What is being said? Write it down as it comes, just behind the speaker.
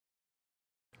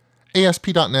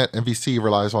ASP.NET MVC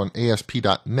relies on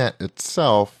ASP.NET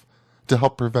itself to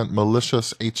help prevent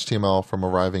malicious HTML from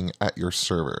arriving at your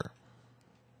server.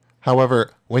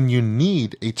 However, when you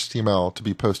need HTML to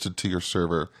be posted to your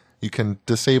server, you can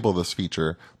disable this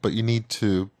feature, but you need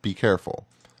to be careful.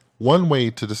 One way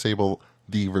to disable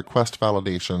the request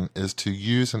validation is to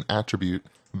use an attribute,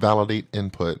 validate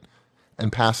input,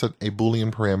 and pass it a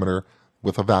Boolean parameter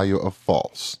with a value of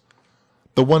false.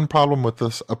 The one problem with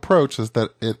this approach is that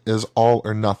it is all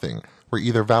or nothing. We're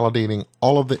either validating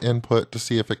all of the input to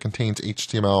see if it contains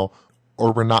HTML,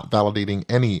 or we're not validating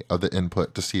any of the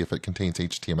input to see if it contains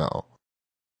HTML.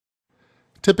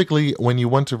 Typically, when you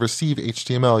want to receive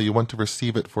HTML, you want to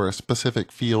receive it for a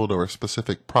specific field or a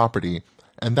specific property,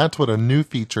 and that's what a new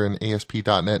feature in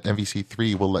ASP.NET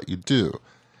MVC3 will let you do.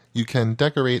 You can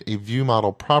decorate a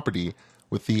viewModel property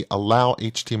with the allow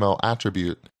HTML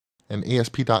attribute, and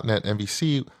ASP.NET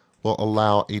MVC will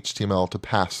allow HTML to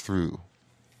pass through.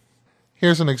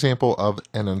 Here's an example of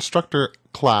an instructor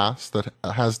class that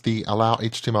has the allow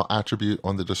HTML attribute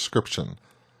on the description.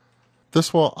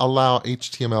 This will allow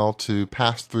HTML to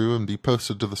pass through and be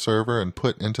posted to the server and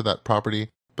put into that property,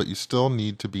 but you still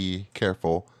need to be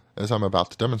careful, as I'm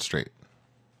about to demonstrate.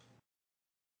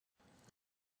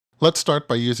 Let's start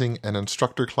by using an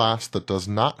instructor class that does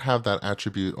not have that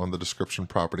attribute on the description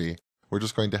property. We're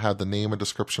just going to have the name and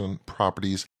description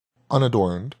properties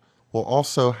unadorned. We'll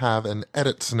also have an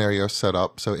edit scenario set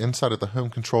up, so inside of the home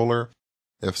controller,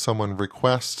 if someone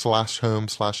requests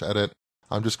 /home/edit,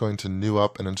 I'm just going to new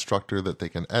up an instructor that they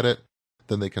can edit,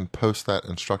 then they can post that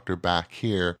instructor back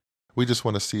here. We just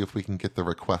want to see if we can get the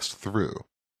request through.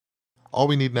 All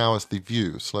we need now is the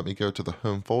view, so let me go to the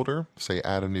home folder, say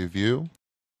add a new view.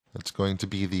 It's going to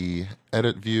be the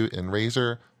edit view in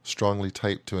Razor, strongly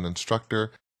typed to an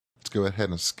instructor. Let's go ahead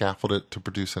and scaffold it to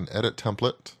produce an edit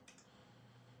template,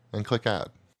 and click add.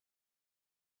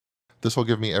 This will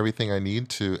give me everything I need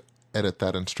to edit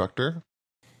that instructor.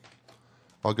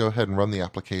 I'll go ahead and run the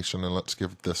application, and let's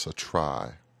give this a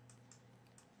try.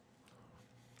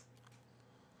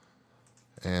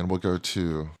 And we'll go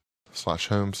to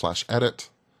 /home/edit,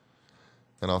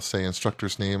 and I'll say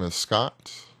instructor's name is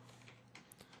Scott,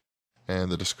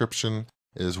 and the description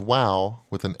is wow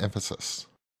with an emphasis.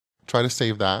 Try to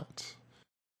save that,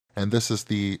 and this is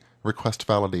the request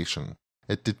validation.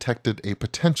 It detected a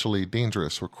potentially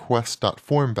dangerous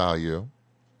request.form value,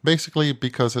 basically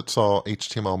because it saw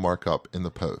HTML markup in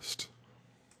the post.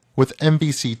 With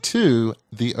MVC2,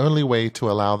 the only way to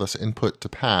allow this input to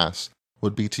pass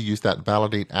would be to use that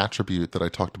validate attribute that I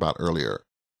talked about earlier.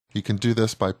 You can do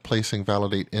this by placing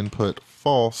validate input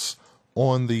false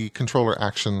on the controller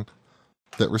action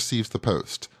that receives the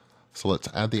post. So let's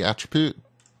add the attribute,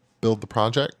 build the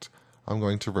project. I'm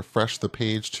going to refresh the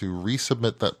page to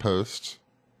resubmit that post,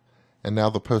 and now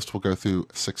the post will go through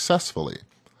successfully.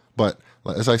 But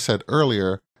as I said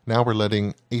earlier, now we're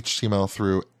letting HTML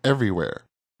through everywhere.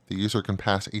 The user can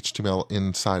pass HTML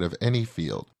inside of any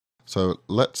field. So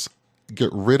let's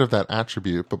get rid of that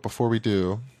attribute, but before we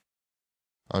do,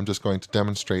 I'm just going to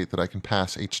demonstrate that I can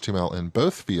pass HTML in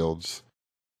both fields,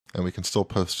 and we can still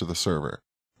post to the server.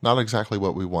 Not exactly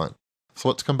what we want. So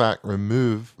let's come back,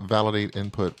 remove validate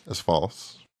input as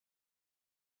false.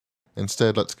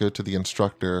 Instead, let's go to the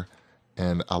instructor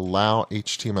and allow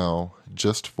HTML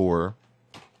just for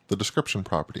the description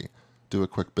property. Do a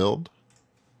quick build,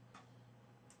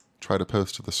 try to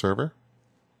post to the server,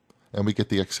 and we get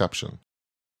the exception.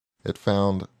 It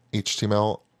found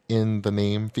HTML in the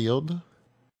name field.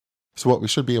 So what we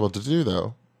should be able to do,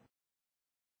 though,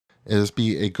 is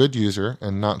be a good user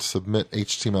and not submit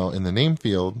HTML in the name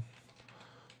field.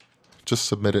 Just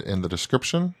submit it in the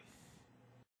description,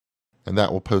 and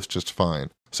that will post just fine.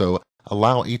 So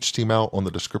allow HTML on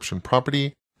the description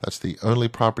property. That's the only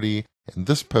property in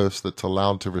this post that's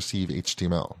allowed to receive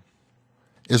HTML.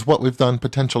 Is what we've done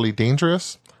potentially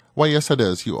dangerous? Why, yes, it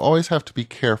is. You always have to be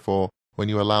careful when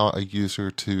you allow a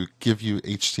user to give you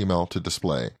HTML to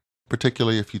display,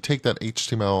 particularly if you take that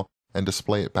HTML and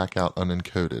display it back out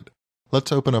unencoded.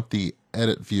 Let's open up the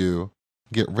edit view,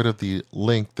 get rid of the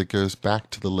link that goes back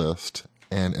to the list,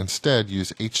 and instead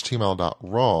use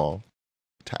html.raw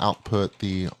to output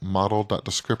the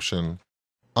model.description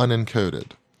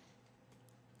unencoded.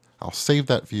 I'll save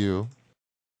that view,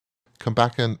 come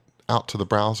back out to the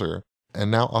browser,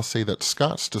 and now I'll say that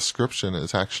Scott's description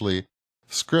is actually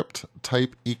script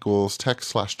type equals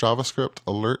text/JavaScript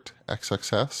alert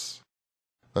XXS.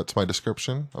 That's my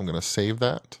description. I'm going to save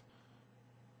that.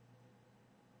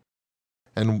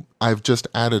 And I've just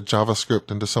added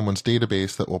JavaScript into someone's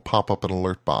database that will pop up an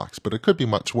alert box, but it could be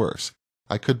much worse.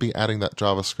 I could be adding that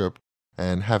JavaScript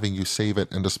and having you save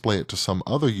it and display it to some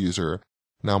other user,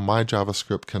 now my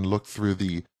JavaScript can look through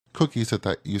the cookies that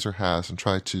that user has and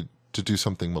try to do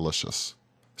something malicious.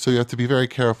 So you have to be very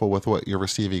careful with what you're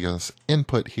receiving as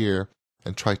input here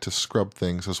and try to scrub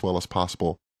things as well as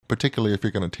possible, particularly if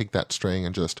you're going to take that string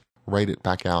and just write it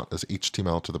back out as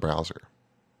HTML to the browser.